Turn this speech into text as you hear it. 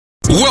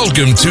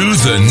Welcome to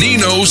the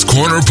Nino's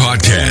Corner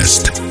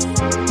Podcast.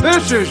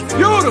 This is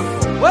beautiful.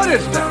 What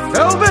is that,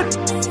 velvet?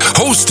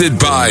 Hosted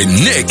by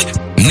Nick,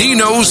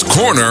 Nino's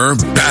Corner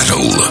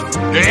Battle.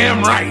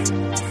 Damn right.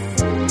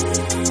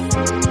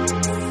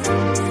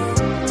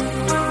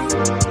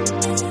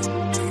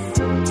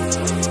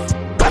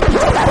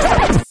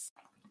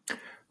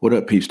 What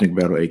up, peeps? Nick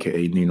Battle,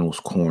 a.k.a. Nino's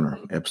Corner,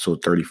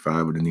 episode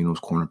 35 of the Nino's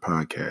Corner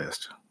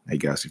Podcast. Hey,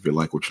 guys, if you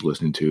like what you're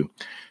listening to,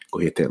 go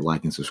hit that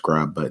like and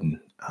subscribe button.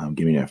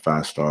 Give me that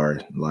 5-star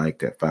like,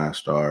 that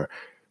 5-star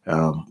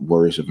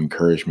words of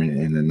encouragement,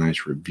 and a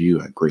nice review.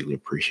 I greatly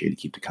appreciate it.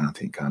 Keep the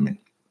content coming.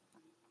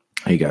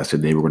 Hey, guys,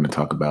 today we're going to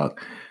talk about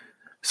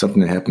something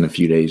that happened a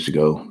few days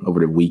ago over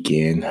the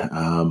weekend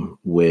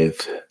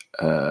with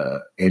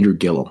Andrew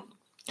Gillum,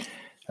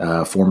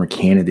 former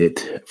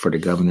candidate for the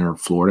governor of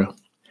Florida.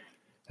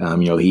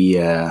 He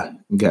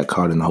got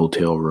caught in the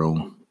hotel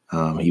room.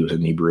 He was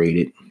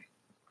inebriated,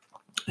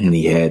 and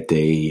he had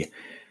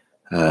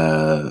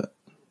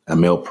a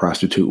male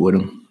prostitute with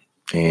him.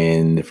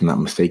 And if I'm not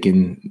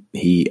mistaken,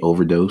 he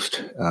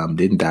overdosed.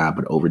 Didn't die,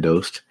 but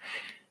overdosed.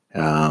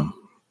 And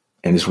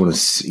just want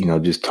to,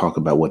 just talk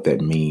about what that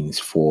means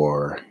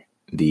for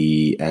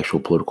the actual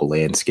political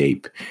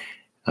landscape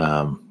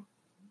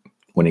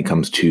when it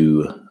comes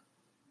to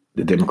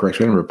the Democrats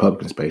and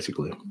Republicans,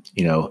 basically.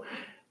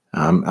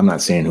 I'm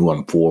not saying who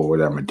I'm for,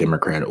 whether I'm a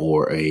Democrat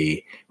or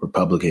a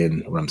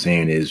Republican. What I'm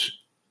saying is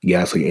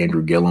guys like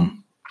Andrew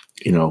Gillum,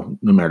 no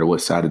matter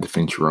what side of the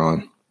fence you're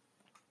on,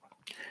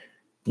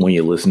 when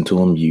you listen to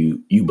them,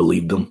 you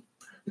believe them.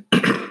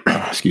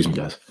 Excuse me,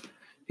 guys.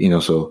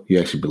 So you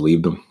actually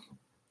believe them.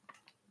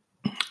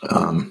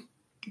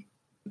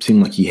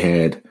 Seemed like he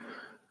had,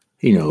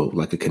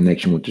 like a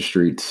connection with the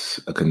streets,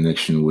 a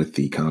connection with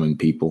the common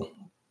people.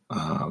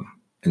 And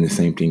the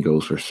same thing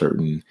goes for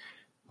certain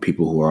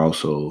people who are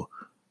also,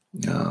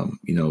 on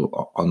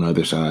the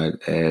other side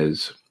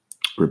as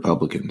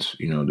Republicans.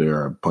 There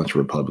are a bunch of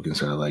Republicans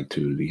that I like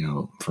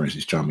to, for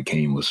instance, John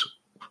McCain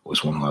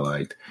was one who I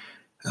liked.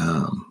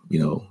 I'm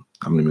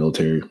in the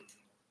military.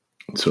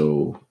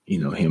 So,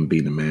 him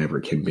being a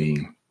maverick, him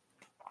being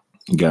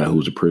a guy who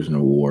was a prisoner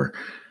of war,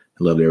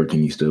 I loved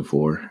everything he stood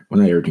for. Well,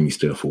 not everything he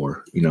stood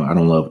for. I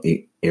don't love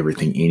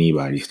everything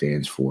anybody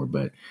stands for,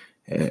 but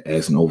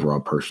as an overall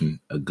person,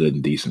 a good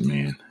and decent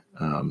man.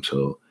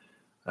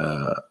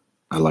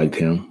 I liked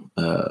him.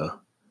 A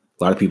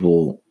lot of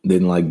people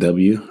didn't like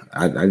W.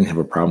 I didn't have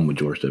a problem with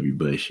George W.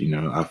 Bush.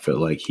 I felt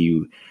like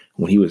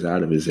when he was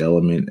out of his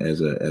element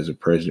as a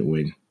president,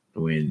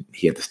 when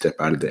he had to step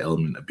out of the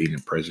element of being a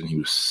president, he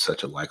was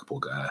such a likable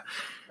guy.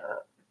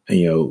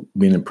 And,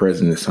 being a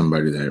president is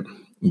somebody that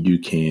you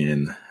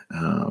can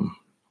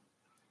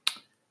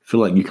feel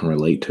like you can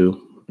relate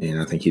to. And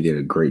I think he did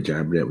a great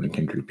job of that when it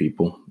came to the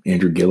people.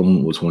 Andrew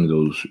Gillum was one of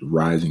those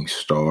rising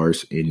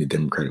stars in the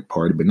Democratic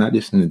Party, but not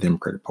just in the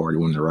Democratic Party,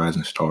 one of the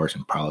rising stars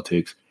in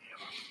politics.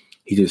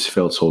 He just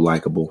felt so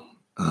likable.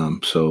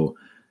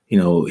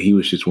 He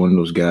was just one of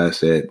those guys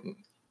that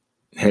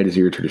had his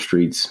ear to the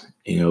streets,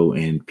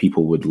 and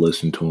people would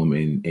listen to him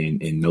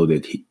and know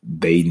that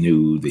they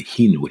knew that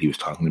he knew what he was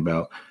talking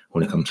about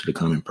when it comes to the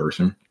common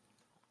person.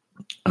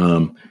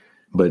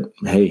 But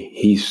hey,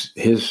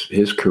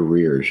 his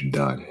career is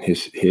done.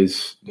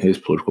 His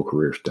political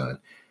career is done.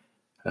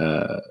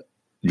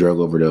 Drug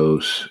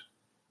overdose,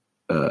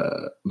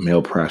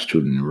 male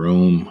prostitute in the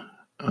room.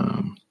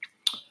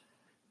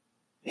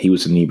 He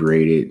was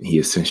inebriated. He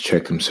has since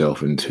checked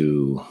himself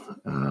into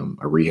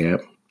a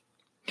rehab.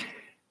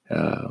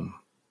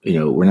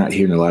 We're not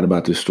hearing a lot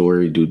about this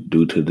story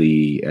due to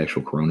the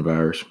actual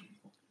coronavirus.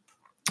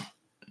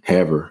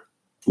 However,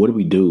 what do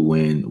we do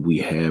when we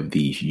have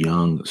these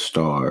young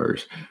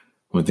stars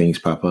when things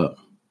pop up?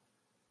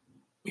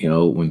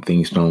 When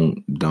things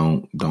don't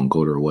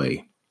go their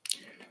way.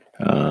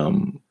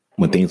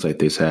 When things like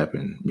this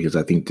happen, because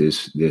I think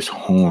this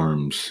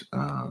harms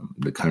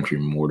the country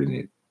more than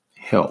it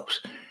helps.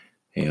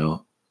 And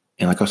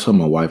like I saw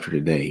my wife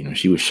today,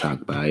 she was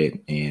shocked by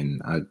it,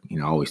 and I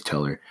always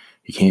tell her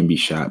you can't be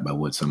shocked by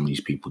what some of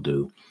these people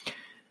do.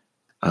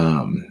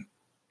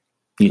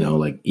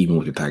 Like even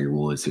with the Tiger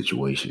Woods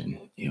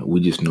situation, we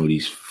just know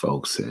these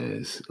folks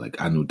as, like,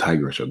 I knew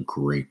Tiger was a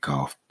great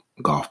golf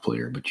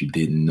player, but you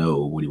didn't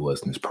know what he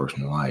was in his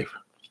personal life.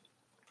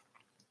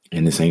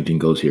 And the same thing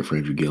goes here for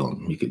Andrew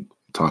Gillum. He could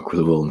talk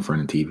really well in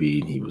front of TV,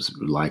 and he was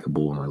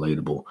likable and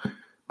relatable,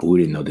 but we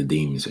didn't know the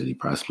demons that he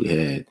possibly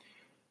had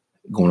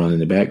going on in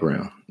the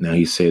background. Now,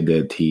 he said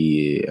that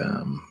he,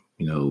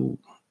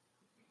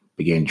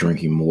 began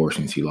drinking more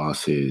since he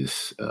lost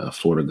his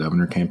Florida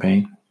governor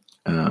campaign.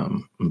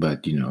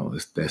 But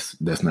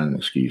that's not an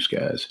excuse,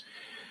 guys.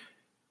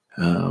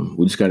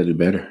 We just got to do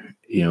better.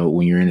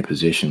 When you're in a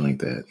position like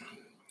that,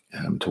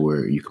 to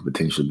where you could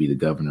potentially be the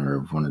governor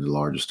of one of the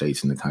largest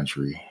states in the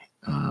country,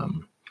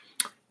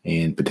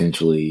 and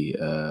potentially,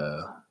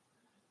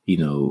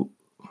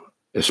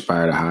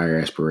 aspire to higher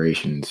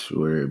aspirations,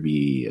 whether it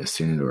be a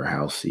Senate or a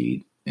House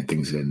seat and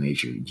things of that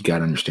nature. You got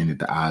to understand that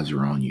the eyes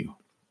are on you,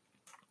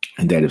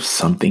 and that if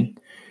something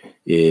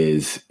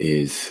is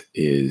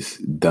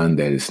done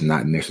that is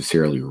not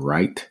necessarily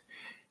right,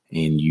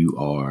 and you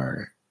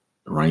are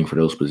running for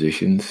those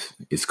positions,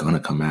 it's going to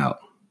come out,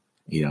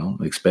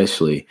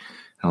 especially,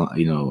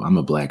 I'm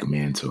a black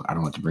man, so I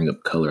don't have to bring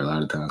up color a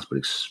lot of times, but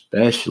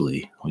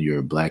especially when you're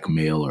a black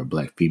male or a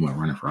black female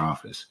running for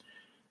office,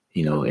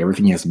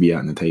 everything has to be out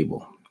on the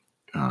table.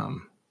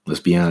 Let's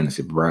be honest.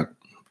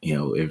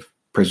 If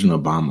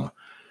President Obama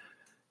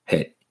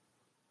had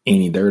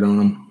any dirt on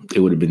him,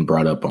 it would have been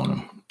brought up on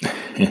him.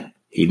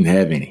 He didn't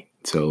have any.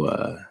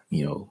 So,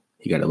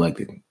 he got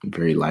elected.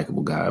 Very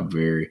likable guy,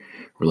 very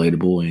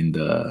relatable, and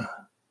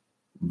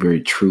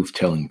very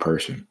truth-telling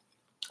person.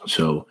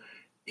 So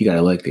he got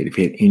elected. If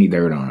he had any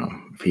dirt on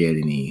him, if he had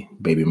any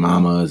baby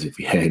mamas, if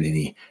he had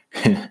any,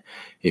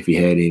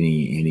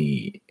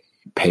 any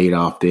paid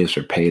off this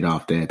or paid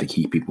off that to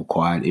keep people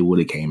quiet, it would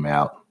have came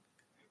out,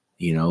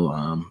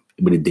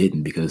 but it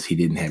didn't, because he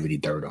didn't have any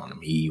dirt on him.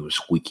 He was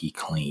squeaky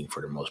clean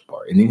for the most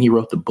part. And then he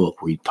wrote the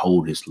book where he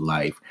told his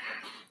life,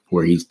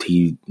 where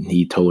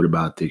he told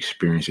about the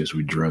experiences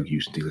with drug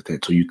use and things like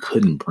that. So you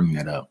couldn't bring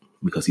that up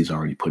because he's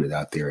already put it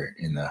out there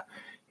in the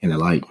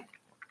light.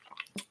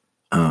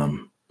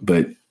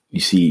 But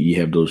you see,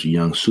 you have those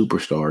young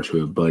superstars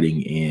who are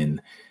budding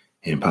in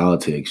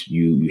politics.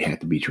 You have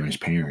to be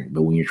transparent.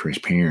 But when you're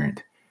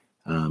transparent,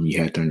 you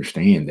have to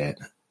understand that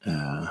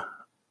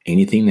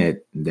anything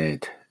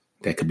that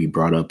could be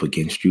brought up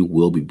against you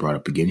will be brought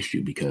up against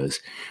you, because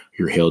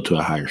you're held to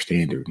a higher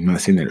standard. I'm not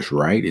saying that it's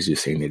right. It's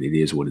just saying that it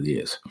is what it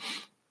is.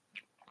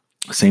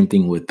 Same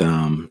thing with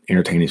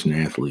entertainers and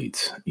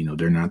athletes.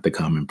 They're not the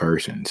common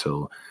person.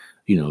 So,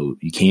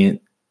 you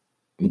can't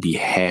be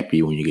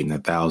happy when you're getting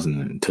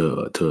 1,000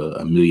 to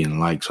 1 million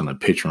likes on a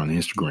picture on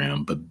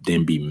Instagram, but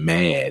then be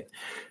mad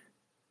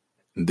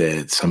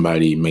that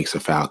somebody makes a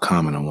foul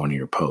comment on one of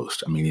your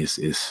posts. I mean, it's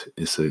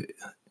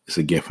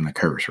a gift and a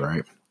curse,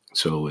 right?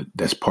 So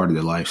that's part of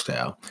the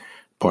lifestyle.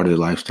 Part of the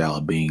lifestyle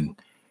of being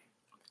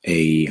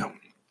a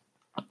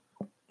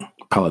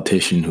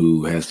politician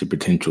who has the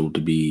potential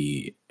to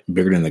be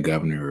bigger than the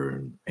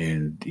governor,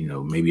 and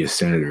maybe a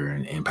senator,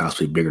 and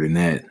possibly bigger than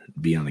that,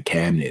 be on the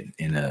cabinet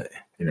in a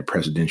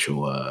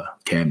presidential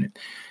cabinet.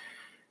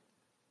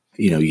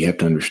 You have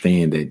to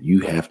understand that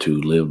you have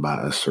to live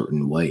by a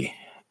certain way,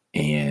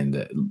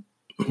 and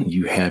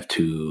you have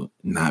to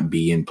not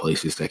be in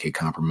places that can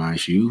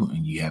compromise you.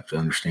 And you have to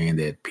understand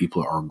that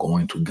people are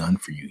going to gun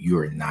for you. You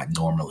are not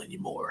normal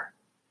anymore.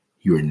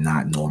 You are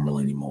not normal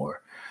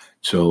anymore.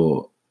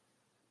 So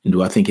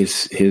do I think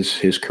his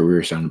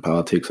career is down in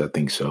politics? I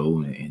think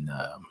so. And,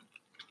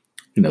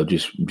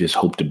 just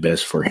hope the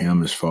best for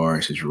him as far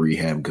as his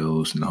rehab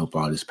goes. And I hope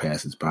all this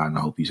passes by, and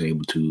I hope he's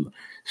able to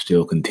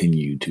still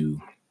continue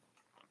to,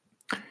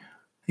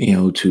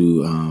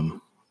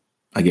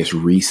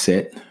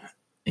 reset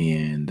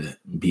and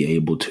be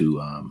able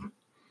to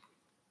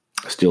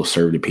still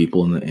serve the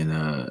people in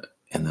a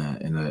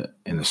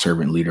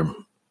servant leader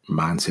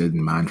mindset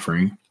and mind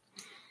frame.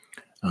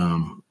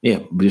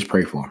 But just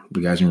pray for him.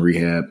 The guy's in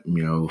rehab,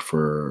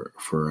 for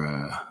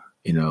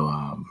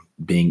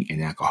being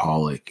an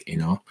alcoholic.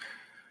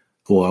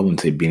 Well, I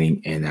wouldn't say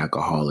being an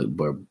alcoholic,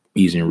 but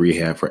he's in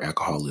rehab for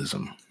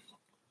alcoholism.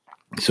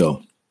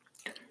 So,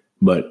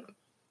 but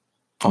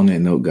on that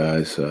note,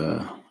 guys,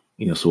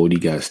 so what do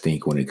you guys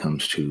think when it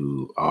comes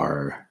to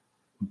our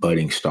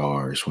budding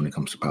stars, when it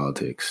comes to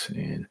politics?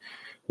 And,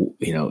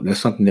 that's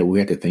something that we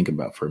have to think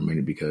about for a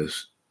minute,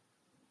 because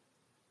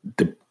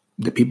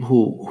the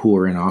people who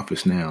are in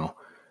office now,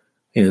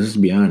 let's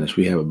be honest,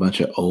 we have a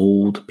bunch of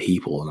old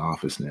people in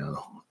office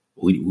now.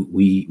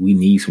 We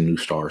need some new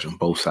stars on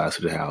both sides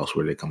of the house,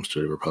 whether it comes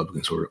to the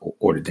Republicans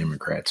or the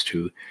Democrats,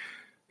 to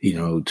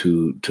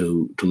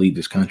lead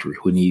this country.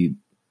 We need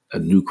a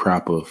new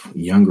crop of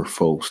younger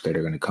folks that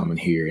are going to come in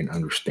here and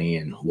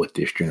understand what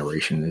this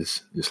generation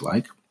is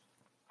like.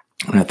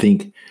 And I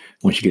think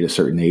once you get a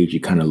certain age, you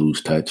kind of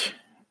lose touch.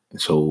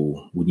 And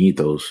so we need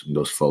those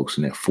folks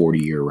in that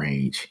 40-year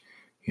range,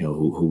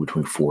 who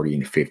between 40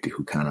 and 50,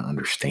 who kind of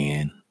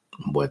understand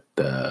what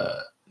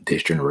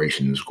this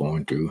generation is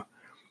going through,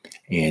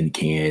 and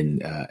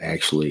can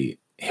actually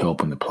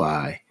help and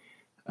apply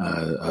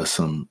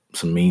some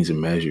means and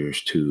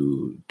measures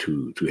to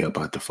help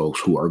out the folks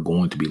who are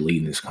going to be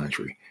leading this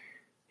country.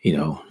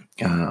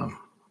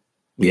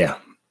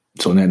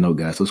 So on that note,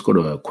 guys, let's go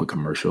to a quick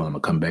commercial. I'm gonna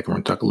come back and we're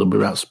gonna talk a little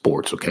bit about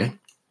sports. Okay.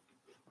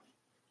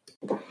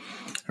 All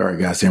right,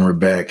 guys, and we're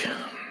back.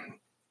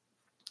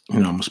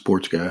 I'm a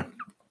sports guy.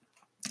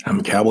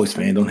 I'm a Cowboys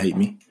fan. Don't hate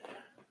me.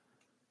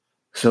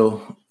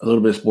 So a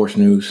little bit of sports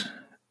news.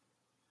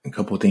 A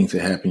couple of things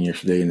that happened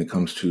yesterday when it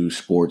comes to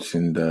sports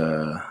and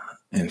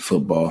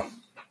football.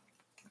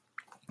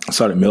 I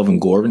saw that Melvin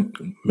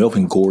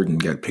Gordon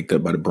got picked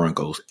up by the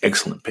Broncos.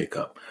 Excellent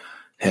pickup.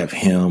 Have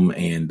him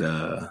and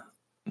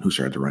who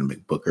started to run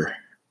back? Booker.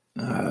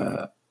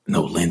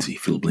 Philip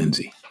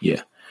Lindsay.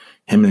 Yeah.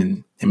 Him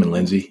and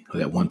Lindsay,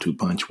 that 1-2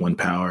 punch, one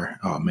power.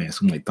 Oh man,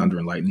 something like thunder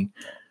and lightning.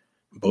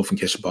 Both can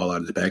catch the ball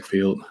out of the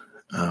backfield.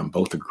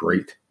 Both are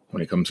great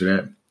when it comes to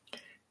that.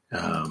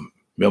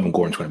 Melvin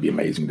Gordon's going to be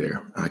amazing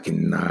there. I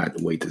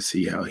cannot wait to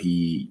see how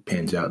he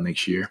pans out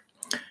next year.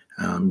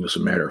 As a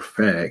matter of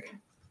fact,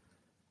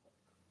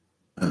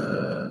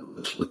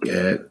 let's look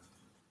at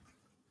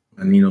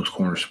my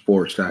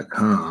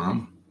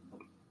Nino'sCornerSports.com,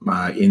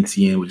 my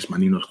NCN, which is my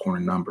Nino's Corner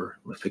number.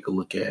 Let's take a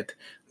look at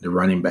the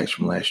running backs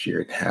from last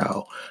year and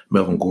how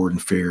Melvin Gordon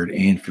fared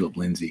and Philip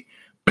Lindsay.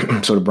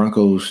 So the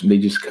Broncos, they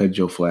just cut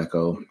Joe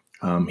Flacco.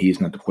 He is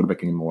not the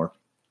quarterback anymore.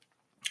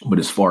 But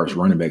as far as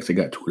running backs, they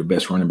got two of the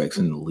best running backs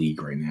in the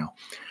league right now.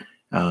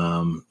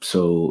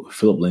 So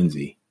Philip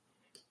Lindsay,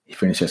 he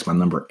finished as my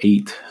number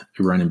 8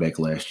 running back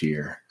last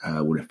year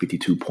with a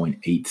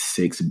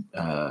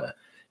 52.86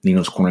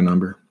 Nino's Corner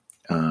number,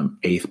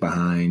 8th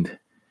behind.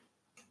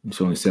 There's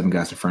only 7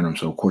 guys in front of him.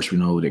 So, of course, we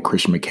know that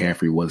Christian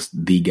McCaffrey was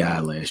the guy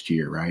last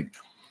year, right?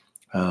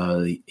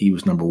 He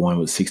was number 1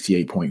 with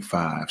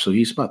 68.5. So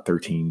he's about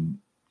 15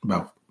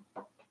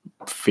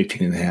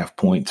 and a half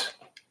points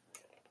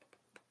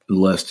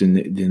less than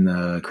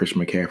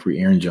Christian McCaffrey.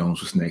 Aaron Jones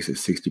was next at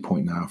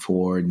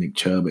 60.94. Nick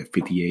Chubb at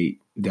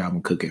 58.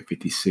 Dalvin Cook at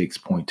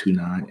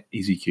 56.29.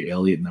 Ezekiel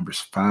Elliott, number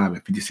 5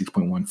 at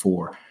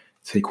 56.14.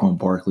 Saquon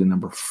Barkley,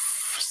 number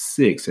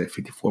 6 at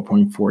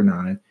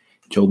 54.49.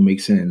 Joe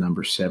Mixon at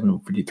number 7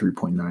 with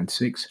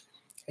 53.96.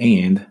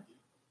 And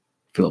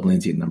Philip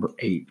Lindsay at number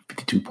 8,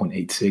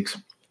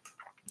 52.86.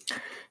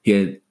 He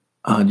had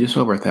just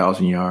over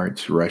 1,000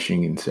 yards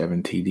rushing and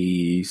 7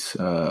 TDs.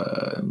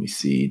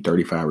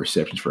 35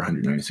 receptions for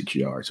 196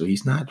 yards. So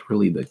he's not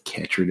really the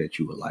catcher that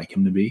you would like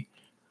him to be.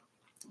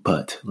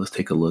 But let's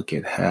take a look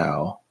at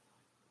how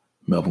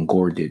Melvin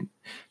Gordon did.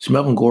 So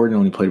Melvin Gordon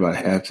only played about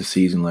half the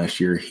season last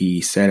year. He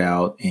sat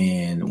out,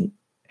 and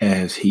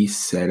as he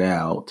sat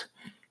out,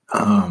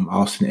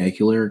 Austin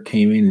Ekeler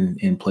came in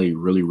and played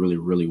really, really,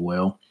 really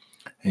well.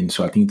 And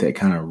so I think that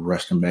kind of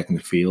rushed him back in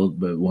the field.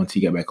 But once he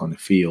got back on the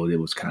field, it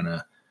was kind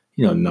of,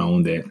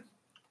 known that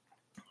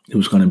it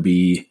was going to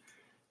be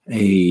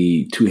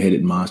a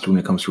two-headed monster when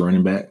it comes to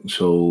running back.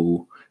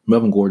 So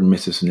Melvin Gordon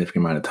missed a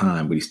significant amount of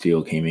time, but he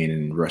still came in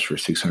and rushed for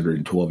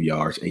 612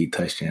 yards, 8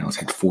 touchdowns,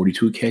 had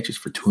 42 catches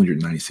for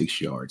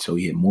 296 yards. So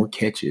he had more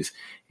catches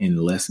in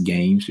less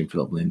games than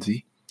Philip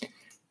Lindsay,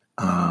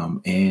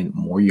 and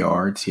more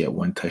yards. He had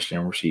 1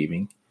 touchdown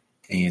receiving,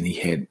 and he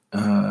had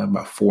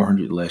about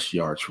 400 less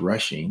yards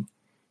rushing,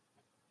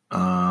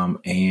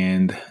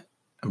 and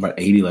about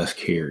 80 less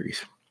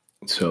carries.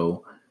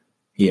 So,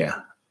 8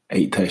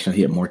 touchdowns.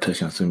 He had more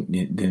touchdowns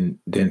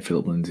than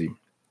Philip Lindsay.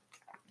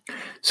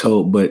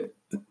 So, but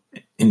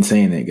in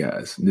saying that,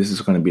 guys, this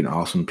is going to be an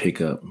awesome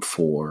pickup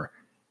for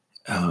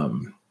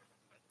the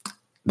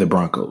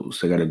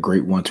Broncos. They got a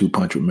great 1-2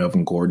 punch with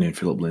Melvin Gordon and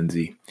Philip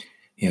Lindsay.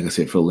 Like I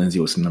said, Phil Lindsay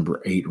was the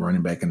number 8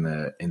 running back in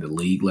the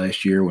league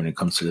last year when it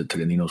comes to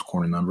the Nino's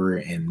Corner number,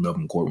 and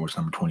Melvin Gordon was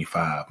number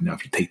 25. Now,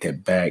 if you take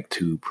that back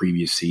to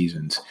previous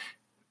seasons,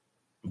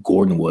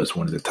 Gordon was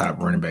one of the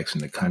top running backs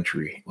in the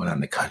country. Well, not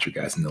in the country,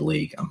 guys, in the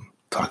league. I'm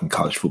talking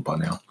college football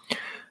now.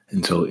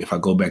 And so if I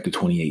go back to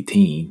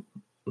 2018,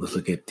 let's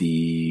look at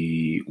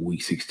the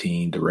Week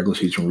 16, the regular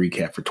season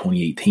recap for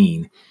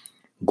 2018.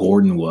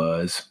 Gordon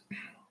was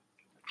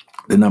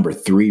the number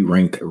 3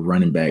 ranked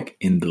running back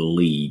in the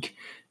league.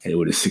 And it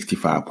was a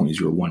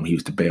 65.01. He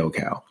was the bell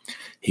cow.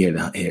 He had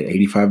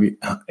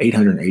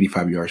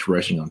 885 yards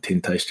rushing on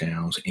 10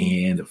 touchdowns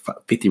and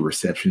 50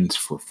 receptions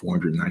for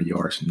 490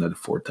 yards and another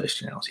 4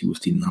 touchdowns. He was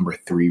the number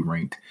 3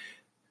 ranked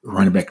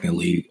running back in the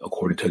league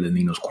according to the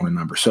Nino's Corner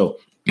number. So,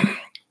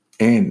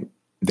 and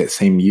that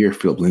same year,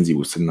 Philip Lindsay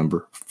was the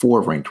number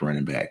 4 ranked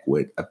running back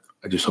with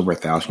just over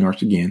 1,000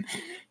 yards again,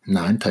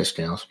 9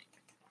 touchdowns,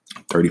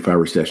 35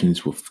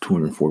 receptions with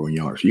 241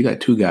 yards. So you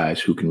got 2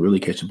 guys who can really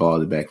catch the ball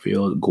in the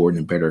backfield. Gordon,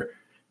 a better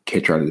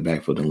catcher out of the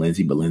backfield than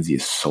Lindsay, but Lindsay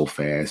is so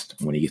fast.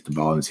 When he gets the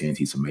ball in his hands,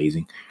 he's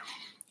amazing.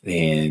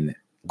 And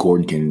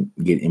Gordon can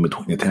get in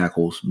between the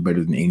tackles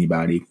better than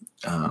anybody.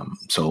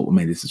 So,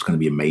 this is going to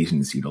be amazing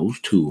to see those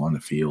 2 on the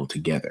field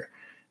together.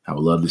 I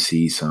would love to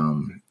see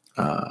some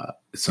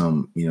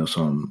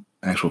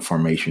actual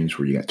formations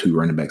where you got 2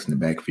 running backs in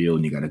the backfield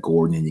and you got a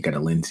Gordon and you got a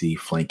Lindsay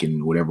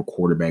flanking whatever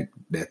quarterback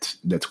that's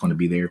going to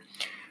be there.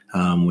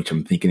 Which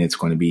I'm thinking it's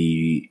going to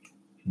be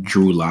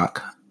Drew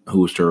Lock,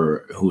 who was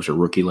a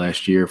rookie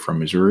last year from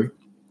Missouri.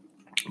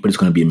 But it's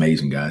going to be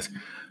amazing, guys.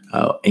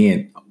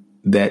 And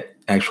that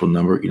actual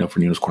number, for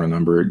Nino's Corner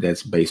number,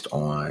 that's based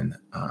on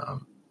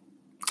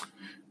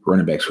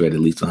running backs who had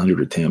at least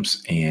 100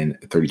 attempts and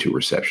 32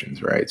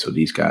 receptions, right? So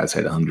these guys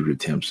had 100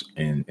 attempts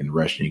in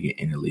rushing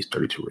and at least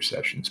 32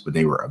 receptions, but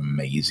they were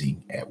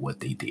amazing at what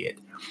they did.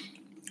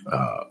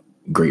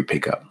 Great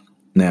pickup.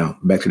 Now,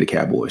 back to the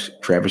Cowboys.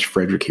 Travis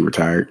Frederick, he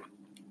retired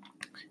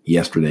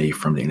yesterday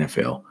from the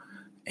NFL,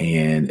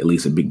 and it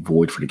leaves a big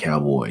void for the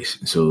Cowboys.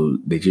 So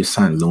they just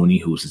signed Looney,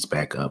 who was his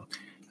backup,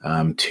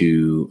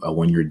 to a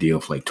 1-year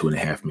deal for like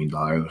 $2.5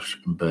 million.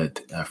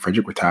 But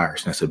Frederick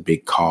retires, and that's a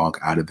big cog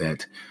out of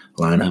that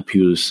lineup.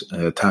 He was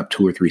a top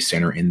 2 or 3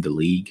 center in the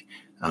league.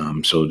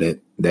 So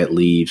that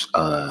leaves,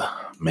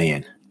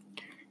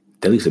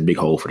 that leaves a big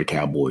hole for the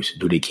Cowboys.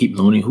 Do they keep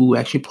Looney, who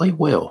actually played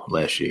well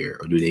last year,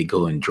 or do they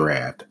go and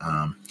draft,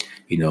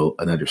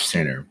 another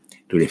center?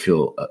 Do they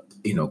feel,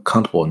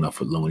 comfortable enough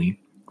with Looney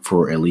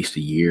for at least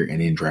a year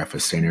and then draft a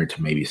center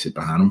to maybe sit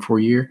behind him for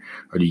a year?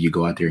 Or do you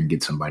go out there and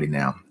get somebody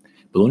now?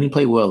 But Looney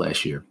played well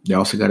last year. They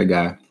also got a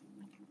guy,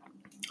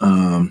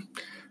 Connor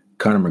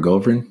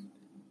McGovern,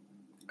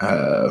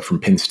 from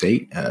Penn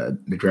State.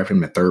 They drafted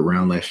him in the 3rd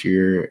round last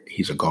year.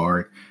 He's a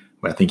guard,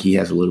 but I think he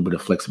has a little bit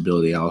of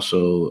flexibility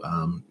also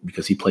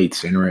because he played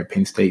center at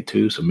Penn State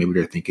too. So maybe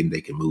they're thinking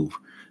they can move,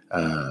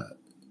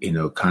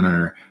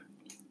 Connor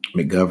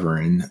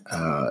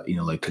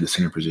McGovern, to the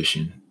center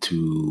position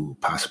to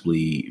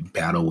possibly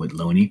battle with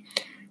Looney.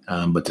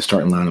 But the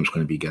starting lineup is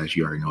going to be, guys,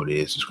 you already know what it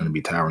is. It's going to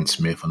be Tyron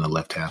Smith on the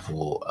left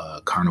tackle,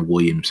 Connor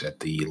Williams at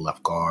the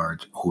left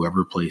guard,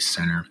 whoever plays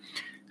center,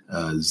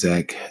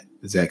 Zach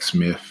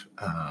Smith,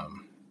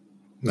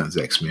 not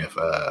Zach Smith.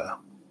 I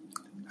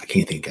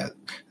can't think of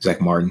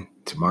Zach Martin.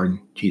 To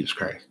Martin, Jesus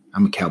Christ,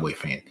 I'm a Cowboy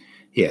fan.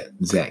 Yeah,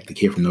 Zach, the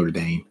kid from Notre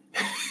Dame,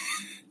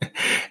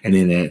 and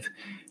then at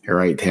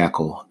right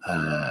tackle,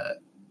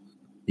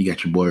 you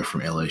got your boy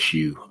from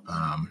LSU.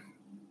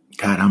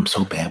 God, I'm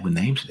so bad with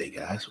names today,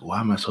 guys. Why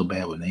am I so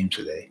bad with names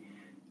today?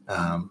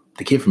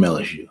 The kid from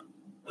LSU,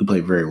 who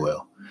played very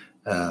well.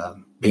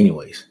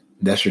 Anyways,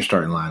 that's your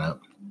starting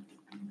lineup.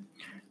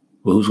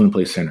 Well, who's going to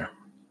play center?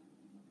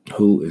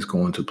 Who is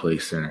going to play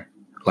center?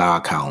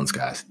 La'el Collins,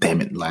 guys.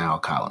 Damn it,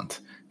 La'el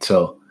Collins.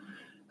 So,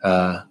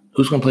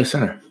 who's going to play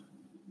center?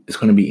 It's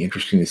going to be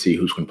interesting to see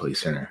who's going to play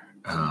center.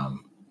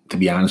 To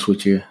be honest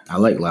with you, I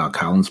like La'el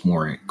Collins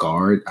more at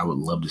guard. I would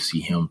love to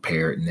see him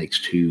paired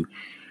next to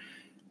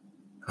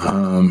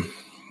I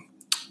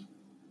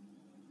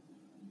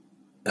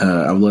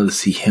would love to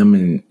see him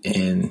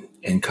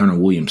and Connor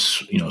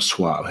Williams,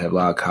 swap. Have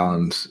La'el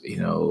Collins,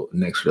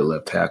 next to the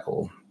left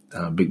tackle.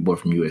 Big boy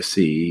from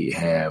USC,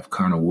 have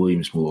Connor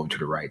Williams move over to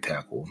the right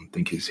tackle. I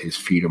think his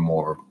feet are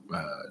more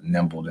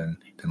nimble than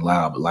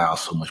La'el, but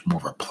Lyle's so much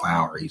more of a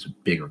plower. He's a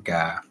bigger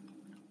guy.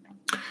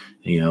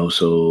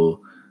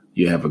 So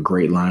you have a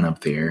great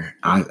lineup there.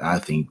 I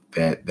think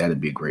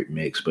that'd be a great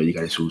mix, but you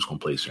got to see who's going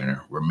to play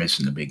center. We're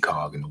missing the big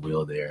cog in the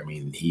wheel there. I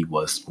mean, he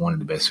was one of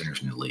the best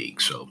centers in the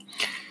league, so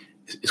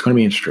it's going to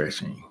be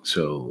interesting.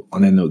 So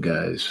on that note,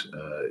 guys,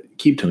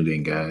 keep tuned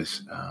in,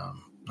 guys.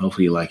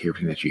 Hopefully you like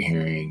everything that you're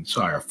hearing.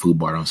 Sorry, I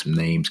foodbarred on some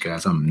names,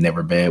 guys. I'm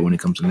never bad when it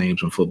comes to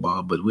names in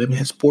football, but we haven't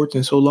had sports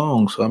in so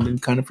long, so I've been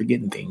kind of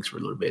forgetting things for a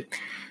little bit.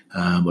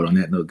 But on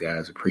that note,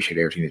 guys, appreciate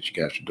everything that you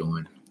guys are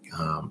doing.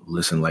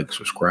 Listen, like,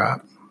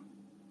 subscribe.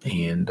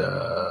 And,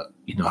 how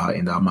I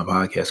end all my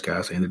podcasts,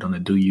 guys. I ended on a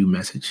do you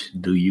message.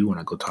 Do you, when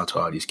I go talk to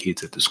all these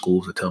kids at the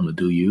schools, I tell them to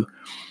do you.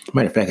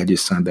 Matter of fact, I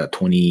just signed out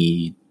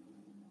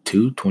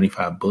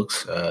 25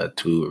 books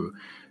to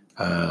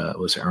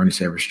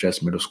Ernest Everett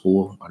Stress Middle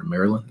School out of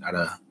Maryland,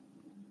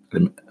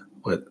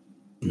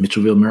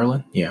 Mitchellville,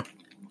 Maryland. Yeah.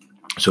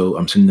 So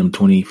I'm sending them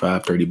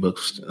 25, 30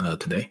 books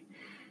today.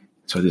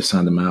 So I just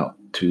signed them out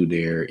to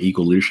their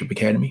Eagle Leadership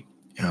Academy.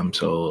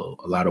 So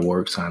a lot of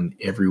work, signed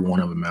every one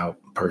of them out,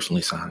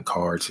 personally signed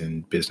cards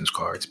and business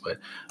cards. But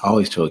I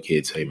always tell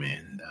kids, hey,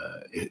 man,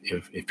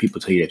 if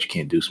people tell you that you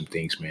can't do some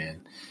things,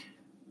 man,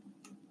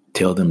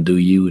 tell them do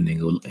you, and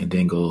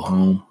then go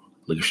home,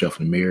 look yourself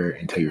in the mirror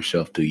and tell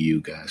yourself do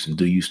you, guys. And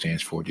do you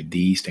stands for, the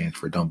D stands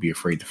for don't be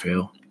afraid to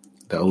fail.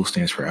 The O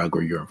stands for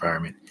outgrow your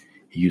environment.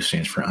 U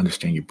stands for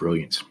understand your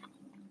brilliance.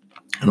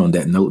 And on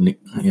that note,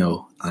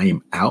 I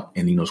am out,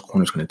 and Nino's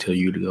Corner is going to tell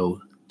you to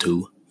go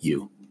do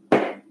you.